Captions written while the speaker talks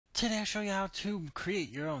Today I'll show you how to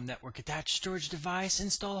create your own network attached storage device,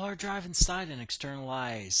 install hard drive inside an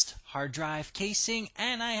externalized hard drive casing,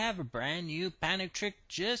 and I have a brand new panic trick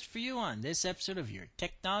just for you on this episode of your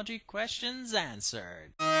Technology Questions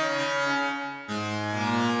Answered.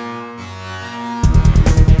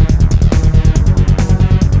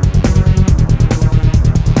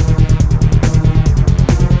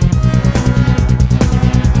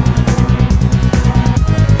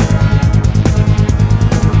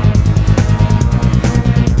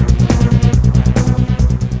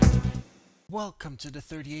 Welcome to the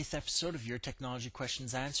 38th episode of your Technology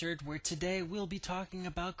Questions Answered, where today we'll be talking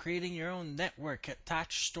about creating your own network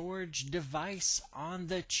attached storage device on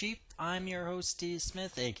the cheap. I'm your host, Steve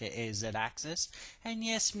Smith, aka Z-Axis, and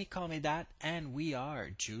yes, call me that, and we are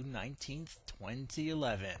June 19th,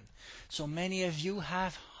 2011. So many of you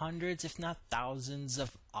have hundreds, if not thousands,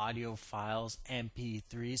 of audio files,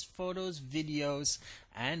 MP3s, photos, videos,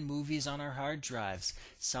 and movies on our hard drives.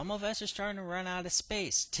 Some of us are starting to run out of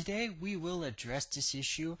space. Today we will address this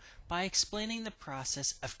issue by explaining the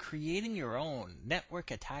process of creating your own network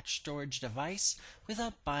attached storage device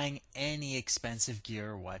without buying any expensive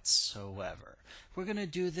gear whatsoever. We're going to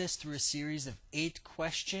do this through a series of 8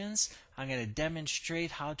 questions. I'm going to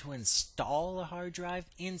demonstrate how to install a hard drive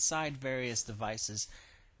inside various devices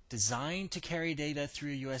designed to carry data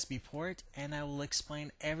through a USB port, and I will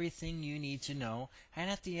explain everything you need to know. And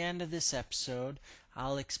at the end of this episode,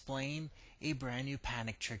 I'll explain a brand new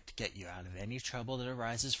panic trick to get you out of any trouble that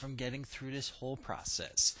arises from getting through this whole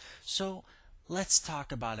process. So let's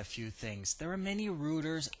talk about a few things. There are many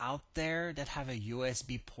routers out there that have a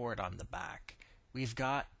USB port on the back. We've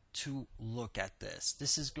got to look at this.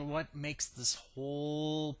 This is what makes this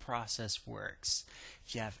whole process works.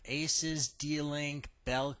 If you have Aces, D-Link,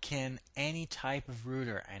 Belkin, any type of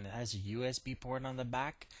router and it has a USB port on the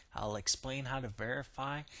back, I'll explain how to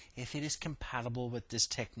verify if it is compatible with this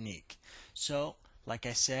technique. So, like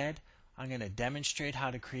I said, I'm going to demonstrate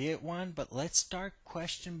how to create one, but let's start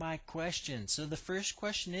question by question. So the first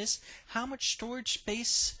question is, how much storage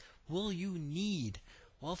space will you need?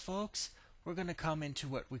 Well, folks, we're going to come into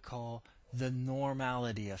what we call the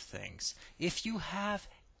normality of things. If you have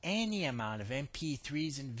any amount of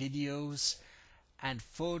MP3s and videos and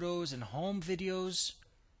photos and home videos,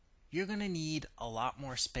 you're going to need a lot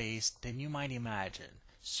more space than you might imagine.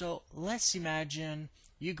 So let's imagine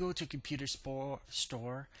you go to a computer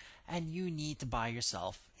store and you need to buy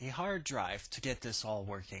yourself a hard drive to get this all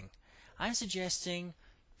working. I'm suggesting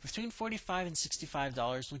between $45 and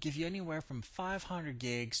 $65 will give you anywhere from 500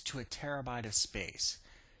 gigs to a terabyte of space.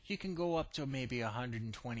 You can go up to maybe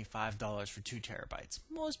 $125 for 2 terabytes.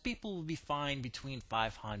 Most people will be fine between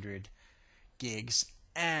 500 gigs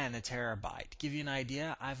and a terabyte. To give you an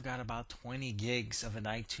idea, I've got about 20 gigs of an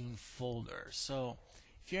iTunes folder. So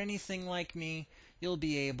if you're anything like me, you'll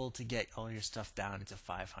be able to get all your stuff down into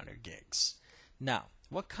 500 gigs. Now,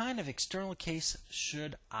 what kind of external case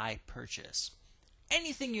should I purchase?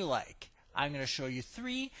 Anything you like. I'm going to show you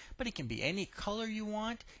 3, but it can be any color you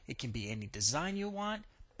want. It can be any design you want.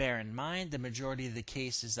 Bear in mind, the majority of the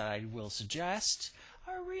cases that I will suggest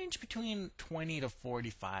are range between $20 to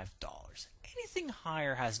 $45. Anything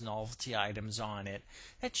higher has novelty items on it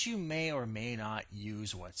that you may or may not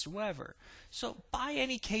use whatsoever. So buy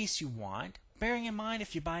any case you want, bearing in mind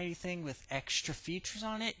if you buy anything with extra features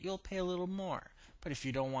on it, you'll pay a little more. But if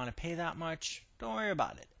you don't want to pay that much, don't worry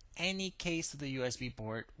about it. Any case with a USB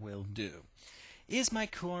port will do. Is my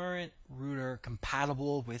current router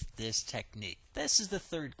compatible with this technique? This is the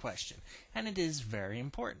third question, and it is very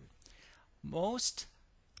important. Most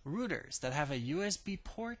routers that have a USB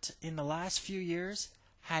port in the last few years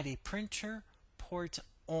had a printer port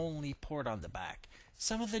only port on the back.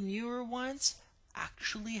 Some of the newer ones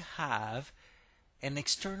actually have an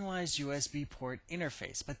externalized USB port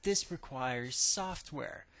interface, but this requires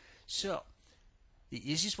software. So the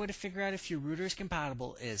easiest way to figure out if your router is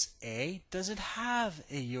compatible is A, does it have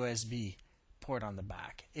a USB port on the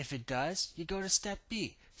back? If it does, you go to step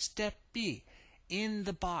B. Step B, in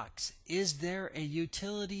the box, is there a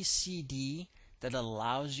utility CD that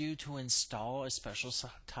allows you to install a special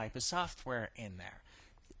type of software in there?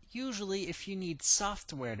 Usually, if you need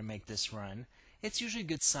software to make this run, it's usually a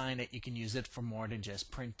good sign that you can use it for more than just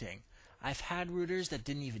printing. I've had routers that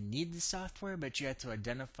didn't even need the software, but you had to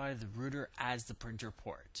identify the router as the printer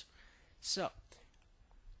port. So,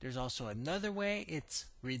 there's also another way, it's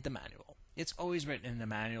read the manual. It's always written in the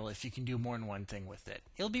manual if you can do more than one thing with it.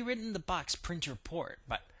 It'll be written in the box printer port,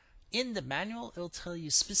 but in the manual it'll tell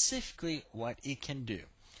you specifically what it can do.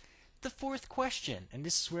 The fourth question, and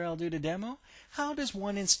this is where I'll do the demo, how does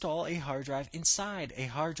one install a hard drive inside a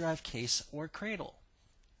hard drive case or cradle?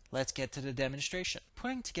 let's get to the demonstration.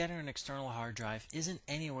 Putting together an external hard drive isn't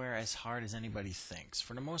anywhere as hard as anybody thinks.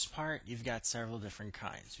 For the most part, you've got several different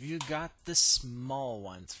kinds. You've got the small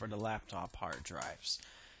ones for the laptop hard drives.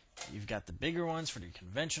 You've got the bigger ones for the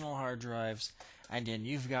conventional hard drives. And then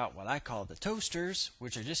you've got what I call the toasters,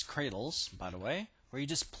 which are just cradles, by the way, where you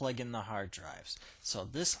just plug in the hard drives. So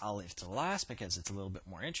this I'll leave to last because it's a little bit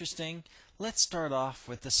more interesting. Let's start off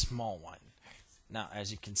with the small one. Now,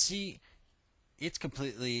 as you can see, it's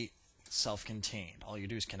completely self-contained. All you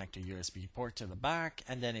do is connect a USB port to the back,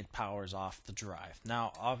 and then it powers off the drive.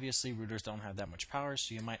 Now, obviously, routers don't have that much power,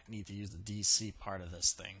 so you might need to use the DC part of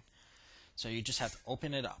this thing. So you just have to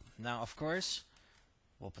open it up. Now, of course,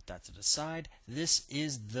 we'll put that to the side. This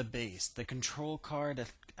is the base, the control card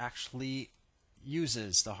that actually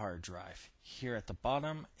uses the hard drive. Here at the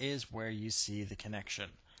bottom is where you see the connection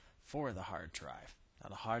for the hard drive. Now,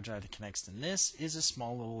 the hard drive that connects to this is a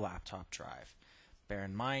small little laptop drive. Bear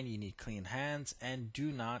in mind, you need clean hands, and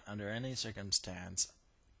do not, under any circumstance,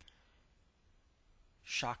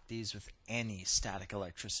 shock these with any static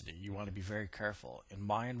electricity. You want to be very careful. In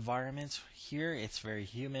my environment here, it's very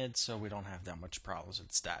humid, so we don't have that much problems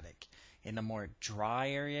with static. In a more dry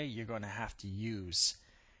area, you're going to have to use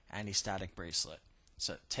anti-static bracelet.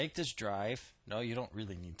 So take this drive. No, you don't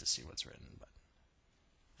really need to see what's written, but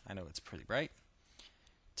I know it's pretty bright.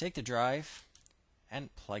 Take the drive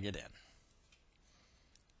and plug it in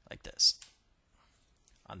like this.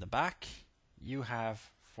 On the back, you have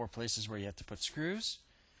 4 places where you have to put screws.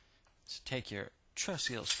 So take your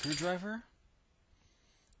trusty little screwdriver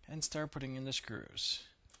and start putting in the screws.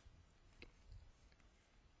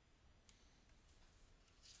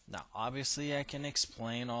 Now, obviously, I can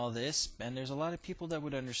explain all this, and there's a lot of people that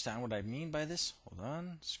would understand what I mean by this. Hold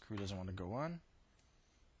on, screw doesn't want to go on.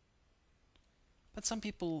 But some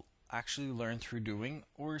people actually learn through doing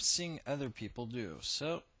or seeing other people do.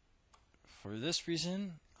 So, for this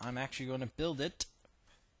reason, I'm actually going to build it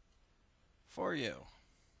for you.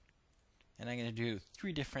 And I'm going to do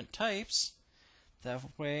 3 different types. That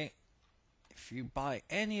way, if you buy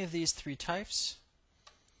any of these 3 types,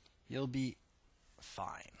 you'll be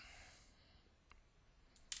fine.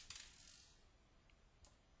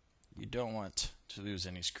 You don't want to lose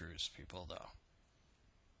any screws, people, though.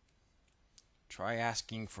 Try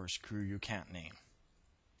asking for a screw you can't name.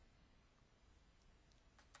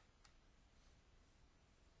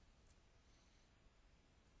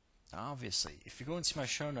 Obviously, if you go into my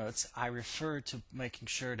show notes, I refer to making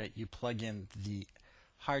sure that you plug in the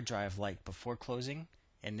hard drive light before closing.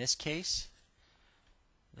 In this case,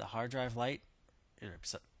 the hard drive light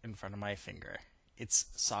is in front of my finger. It's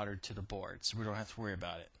soldered to the board, so we don't have to worry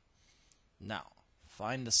about it. Now,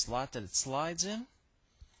 find the slot that it slides in.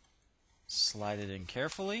 Slide it in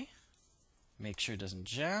carefully. Make sure it doesn't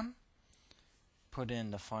jam. Put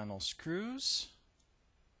in the final screws.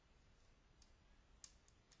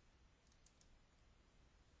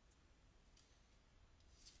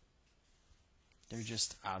 They're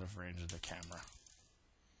just out of range of the camera.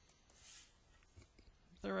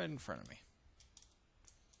 They're right in front of me.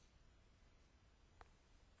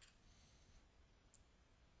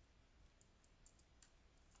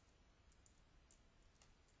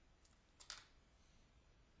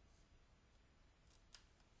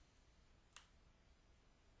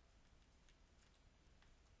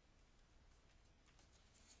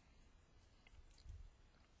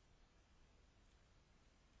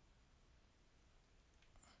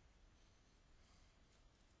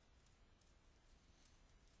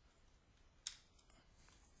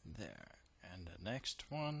 There. And the next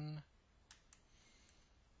one.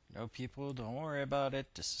 No, people, don't worry about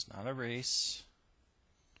it. This is not a race.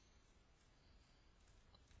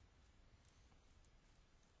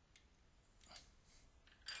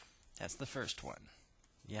 That's the first one.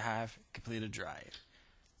 You have completed drive.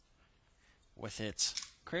 With its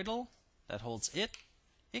cradle that holds it,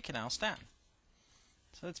 it can now stand.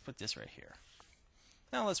 So let's put this right here.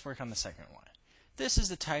 Now let's work on the second one. This is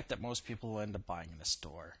the type that most people will end up buying in a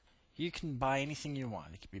store. You can buy anything you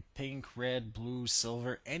want. It could be pink, red, blue,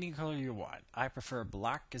 silver, any color you want. I prefer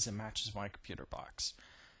black because it matches my computer box.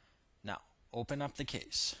 Now, open up the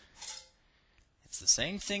case. It's the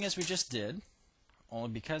same thing as we just did, only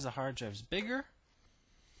because the hard drive is bigger,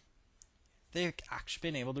 they've actually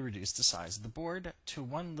been able to reduce the size of the board to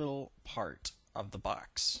one little part of the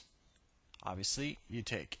box. Obviously, you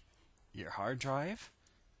take your hard drive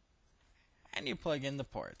and you plug in the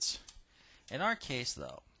ports. In our case,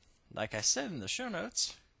 though, like I said in the show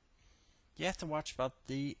notes, you have to watch about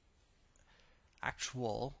the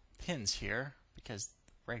actual pins here, because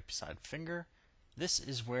right beside the finger, this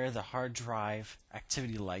is where the hard drive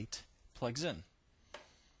activity light plugs in.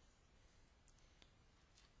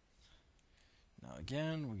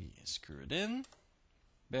 again, we screw it in.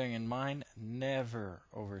 Bearing in mind, never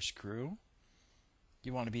overscrew.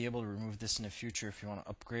 You want to be able to remove this in the future if you want to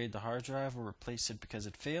upgrade the hard drive or replace it because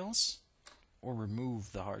it fails, or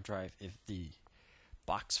remove the hard drive if the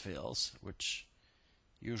box fails, which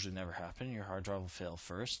usually never happen. Your hard drive will fail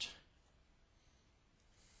first.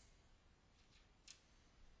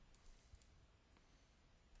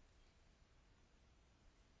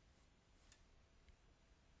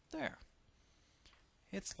 There.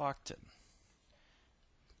 It's locked in.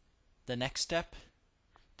 The next step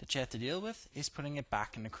that you have to deal with is putting it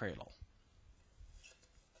back in the cradle.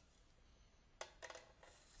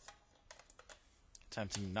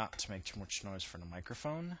 Attempting not to make too much noise for the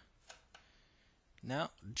microphone. Now,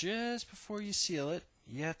 just before you seal it,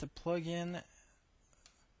 you have to plug in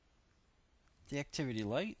the activity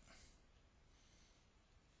light,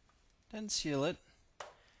 then seal it.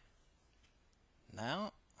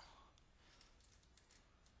 Now,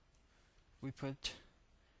 we put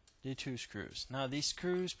the 2 screws. Now, these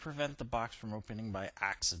screws prevent the box from opening by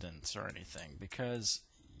accident or anything, because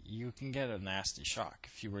you can get a nasty shock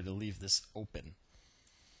if you were to leave this open.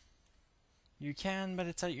 You can, but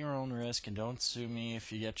it's at your own risk, and don't sue me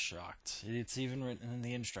if you get shocked. It's even written in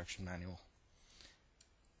the instruction manual.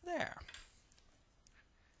 There.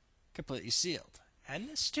 Completely sealed. And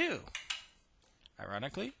this too,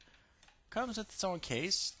 ironically, comes with its own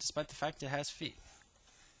case, despite the fact it has feet.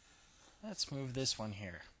 Let's move this one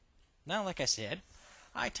here. Now, like I said,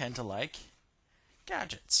 I tend to like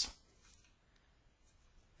gadgets.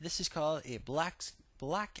 This is called a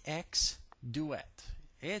Black X Duet.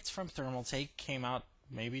 It's from Thermaltake, came out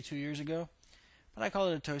maybe 2 years ago, but I call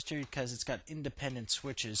it a toaster because it's got independent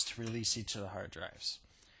switches to release each of the hard drives.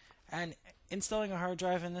 And installing a hard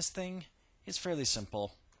drive in this thing is fairly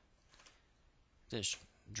simple. Just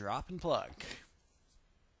drop and plug.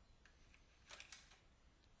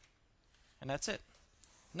 And that's it.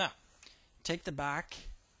 Now, take the back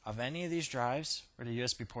of any of these drives where the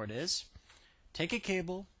USB port is, take a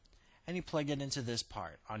cable, and you plug it into this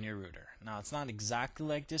part on your router. Now, it's not exactly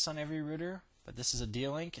like this on every router, but this is a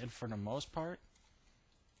D-Link, and for the most part,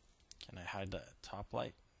 can I hide the top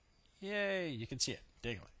light? Yay, you can see it.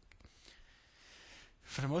 D-Link.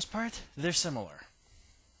 For the most part, they're similar.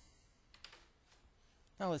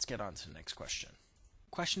 Now let's get on to the next question.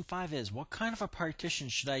 Question 5 is, what kind of a partition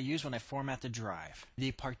should I use when I format the drive?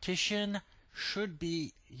 The partition should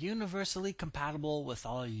be universally compatible with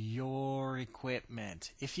all your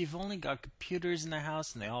equipment. If you've only got computers in the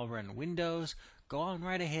house and they all run Windows, go on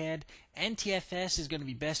right ahead. NTFS is going to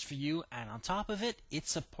be best for you, and on top of it, it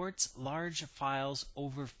supports large files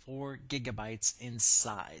over 4 gigabytes in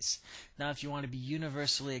size. Now, if you want to be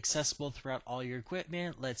universally accessible throughout all your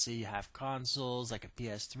equipment, let's say you have consoles like a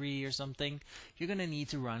PS3 or something, you're going to need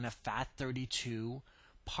to run a FAT32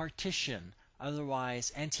 partition.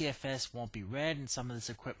 Otherwise, NTFS won't be read, and some of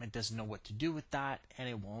this equipment doesn't know what to do with that, and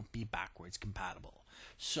it won't be backwards compatible.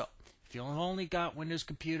 So, if you've only got Windows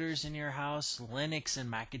computers in your house, Linux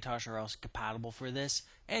and Macintosh are also compatible for this.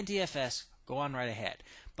 NTFS, go on right ahead.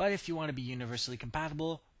 But if you want to be universally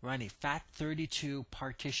compatible, run a FAT32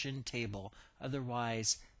 partition table.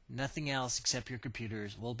 Otherwise, nothing else except your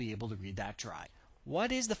computers will be able to read that drive.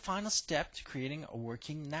 What is the final step to creating a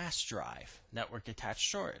working NAS drive, network attached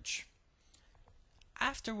storage?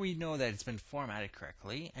 After we know that it's been formatted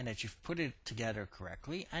correctly, and that you've put it together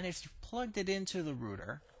correctly, and if you've plugged it into the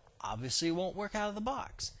router, obviously it won't work out of the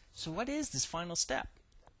box. So what is this final step?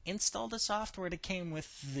 Install the software that came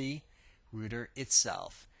with the router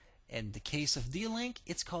itself. In the case of D-Link,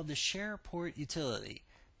 it's called the Share Port Utility.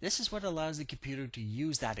 This is what allows the computer to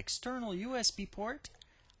use that external USB port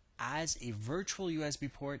as a virtual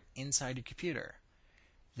USB port inside your computer.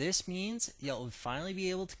 This means you'll finally be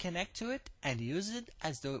able to connect to it and use it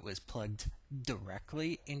as though it was plugged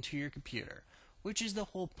directly into your computer, which is the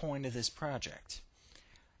whole point of this project.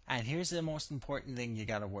 And here's the most important thing you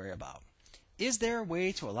gotta worry about. Is there a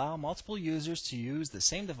way to allow multiple users to use the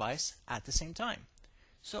same device at the same time?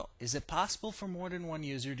 So, is it possible for more than one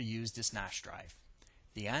user to use this NAS drive?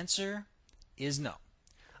 The answer is no.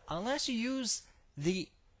 Unless you use the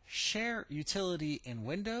Share utility in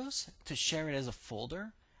Windows to share it as a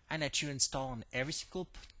folder, and that you install on every single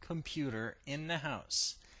computer in the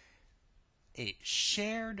house a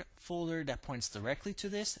shared folder that points directly to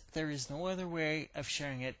this, there is no other way of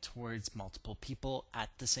sharing it towards multiple people at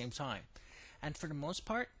the same time. And for the most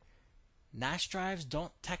part, NAS drives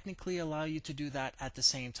don't technically allow you to do that at the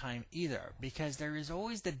same time either, because there is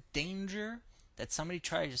always the danger that somebody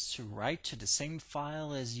tries to write to the same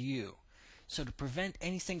file as you. So to prevent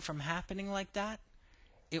anything from happening like that,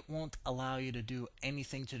 it won't allow you to do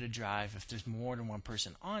anything to the drive if there's more than one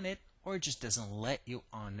person on it, or it just doesn't let you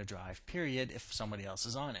on the drive, period, if somebody else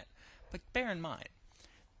is on it. But bear in mind,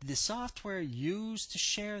 the software used to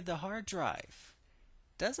share the hard drive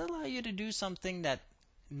does allow you to do something that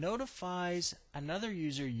notifies another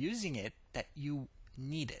user using it that you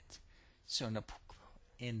need it. So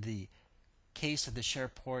in the case of the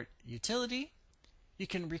SharePort utility, you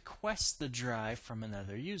can request the drive from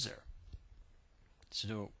another user.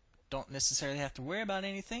 So don't necessarily have to worry about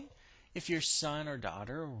anything. If your son or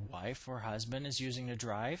daughter or wife or husband is using the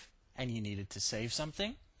drive and you needed to save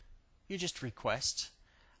something, you just request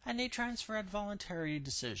and they transfer at voluntary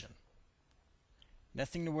decision.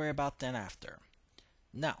 Nothing to worry about then after.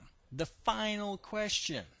 Now, the final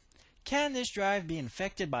question. Can this drive be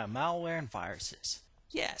infected by malware and viruses?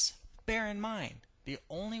 Yes. Bear in mind, the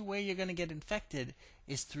only way you're going to get infected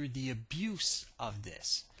is through the abuse of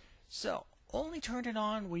this. So, only turn it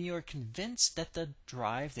on when you are convinced that the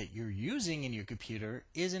drive that you're using in your computer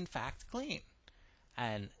is in fact clean.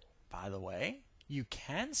 And by the way, you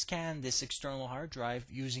can scan this external hard drive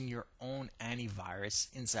using your own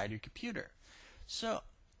antivirus inside your computer. So,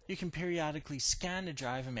 you can periodically scan the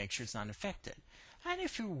drive and make sure it's not infected. And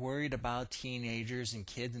if you're worried about teenagers and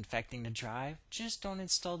kids infecting the drive, just don't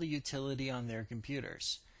install the utility on their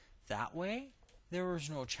computers. That way, there is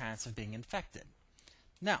no chance of being infected.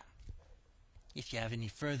 Now, if you have any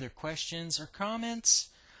further questions or comments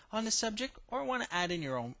on the subject, or want to add in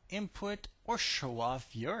your own input or show off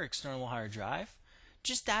your external hard drive,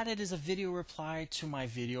 just add it as a video reply to my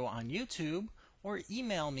video on YouTube, or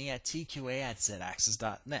email me at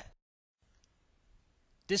tqa@zaccess.net.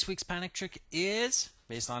 This week's panic trick is,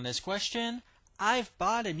 based on this question, I've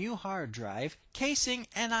bought a new hard drive casing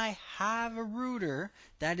and I have a router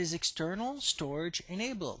that is external storage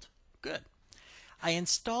enabled. Good. I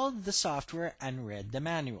installed the software and read the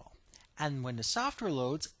manual. And when the software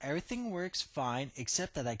loads, everything works fine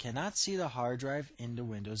except that I cannot see the hard drive in the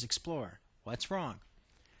Windows Explorer. What's wrong?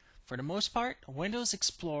 For the most part, Windows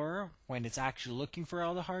Explorer, when it's actually looking for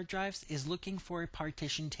all the hard drives, is looking for a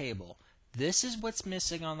partition table. This is what's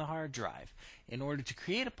missing on the hard drive. In order to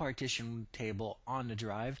create a partition table on the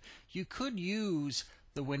drive, you could use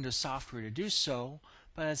the Windows software to do so,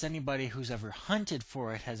 but as anybody who's ever hunted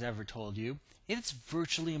for it has ever told you, it's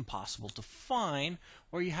virtually impossible to find,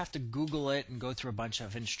 or you have to Google it and go through a bunch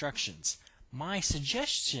of instructions. My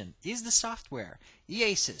suggestion is the software,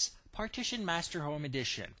 EASYS, Partition Master Home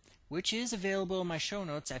Edition, which is available in my show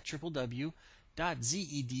notes at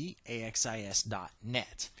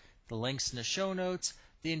www.zedaxis.net. The links in the show notes,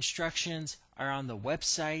 the instructions are on the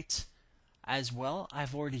website as well.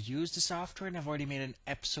 I've already used the software and I've already made an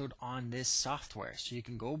episode on this software. So you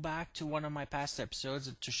can go back to one of my past episodes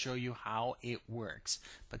to show you how it works.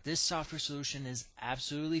 But this software solution is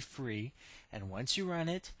absolutely free, and once you run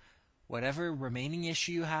it, whatever remaining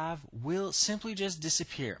issue you have will simply just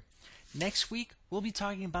disappear. Next week, we'll be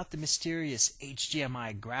talking about the mysterious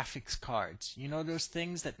HDMI graphics cards. You know those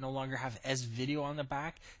things that no longer have S-video on the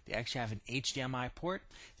back? They actually have an HDMI port.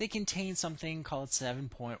 They contain something called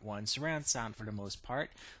 7.1 surround sound for the most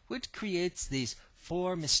part, which creates these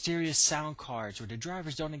 4 mysterious sound cards where the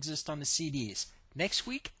drivers don't exist on the CDs. Next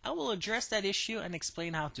week, I will address that issue and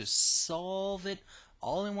explain how to solve it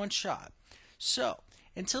all in one shot. So,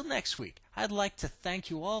 until next week, I'd like to thank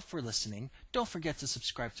you all for listening. Don't forget to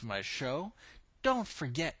subscribe to my show. Don't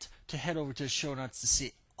forget to head over to the show notes to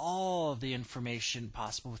see all the information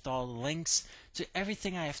possible with all the links to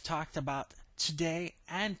everything I have talked about today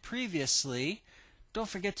and previously. Don't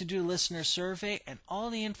forget to do a listener survey, and all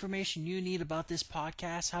the information you need about this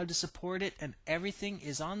podcast, how to support it, and everything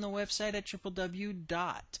is on the website at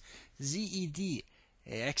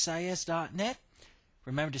www.zedaxis.net.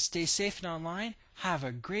 Remember to stay safe and online. Have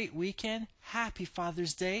a great weekend. Happy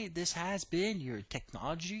Father's Day. This has been your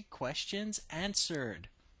Technology Questions Answered.